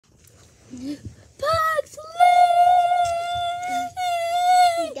Pugsley!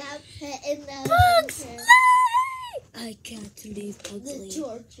 Pugsley! I can't leave Pugsley. The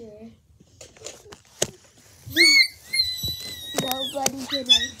torture. Nobody can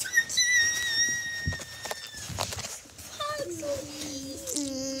Pugsley!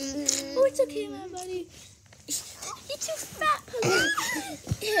 Oh, it's okay, my buddy. You're too fat, Pugsley.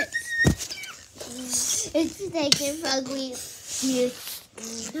 It's taking Pugsley.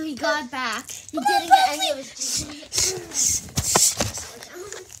 He got back. He Oh, didn't get any of his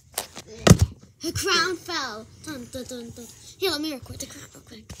Her crown fell. Dun, dun, dun, dun. Here, let me record the crown real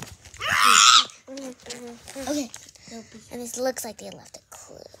quick. Okay. And this looks like they left a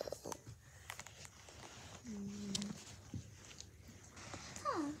clue.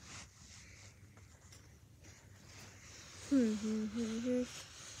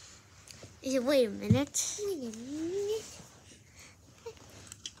 Wait a minute.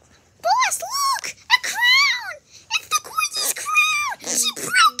 Boss, look! A crown! It's the Queen's crown! She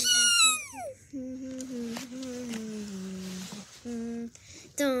broke it!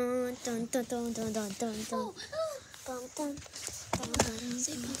 Dun, dun, dun, dun, dun, dun, dun, dun. Dun, dun, dun, dun.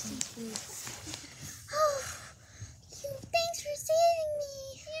 Say Pugsley. Thanks for saving me.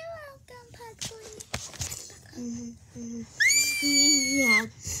 You're welcome, Pugsley. Yeah.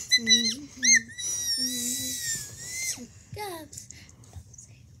 Gabs.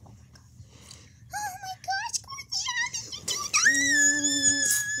 Oh my gosh, Corky, how did you do that?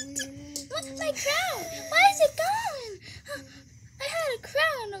 Look at my crown. Why is it gone? I had a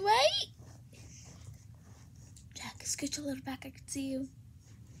crown, right? Jack, scooch a little back. I can see you.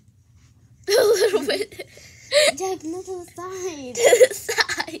 A little bit. Jack, not to the side. To the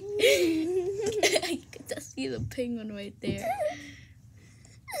side. I can just see the penguin right there.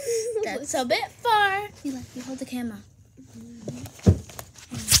 That's a bit far. You hold the camera.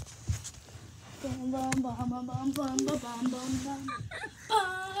 Bum, bum, bum, bum, bum, bum, bum, bum, bum, bum.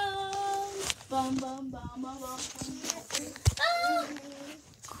 Bum, bum, bum, bum, bum, bum. Oh,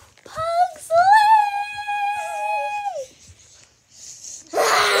 Pugsley!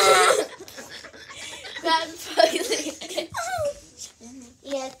 That's Pugsley.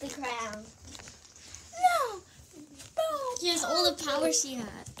 Yes, the crown. No. She has all the power she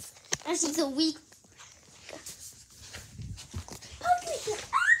has. And she's a weak. Pugsley.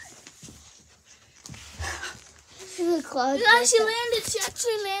 She She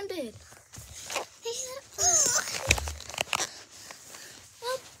actually landed.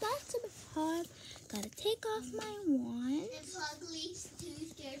 Well, that's a bit hard. Gotta take off my wand. Pugsley's too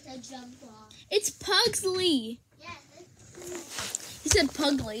scared to jump off. It's Pugsley. Yes. He said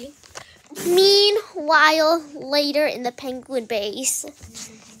Pugsley. Meanwhile, later in the penguin base,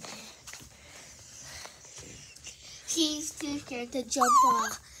 she's too scared to jump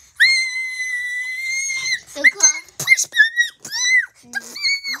off. So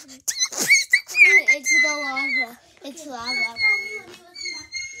it's the lava. It's lava.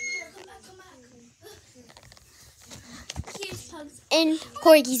 Here's Pugsley. In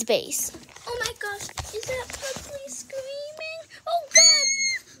Corky's base. Oh my gosh, is that Pugsley screaming? Oh God!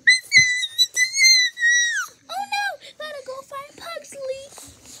 Oh no! Gotta go find Pugsley.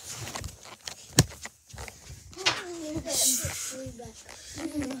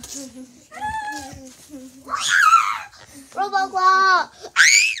 Roboclaw!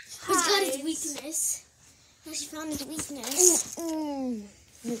 He's got Hi. his weakness. Now she found his weakness.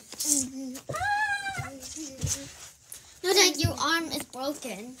 No, Dad, your arm is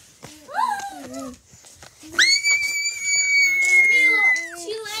broken. Mila,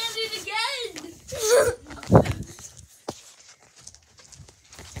 she landed again.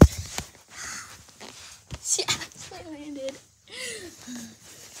 She actually landed.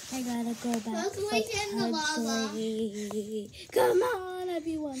 I gotta go back Pugsley's for in the lava. Pugsley. Come on,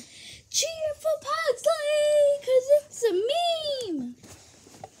 everyone. Cheer for Pugsley, because it's a meme.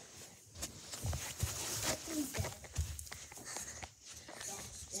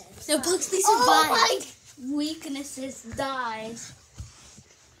 So Pugsley survived. Weaknesses dies.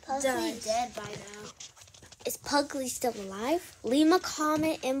 Pugsley's dead by now. Is Pugsley still alive? Leave a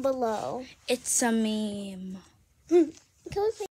comment in below. It's a meme.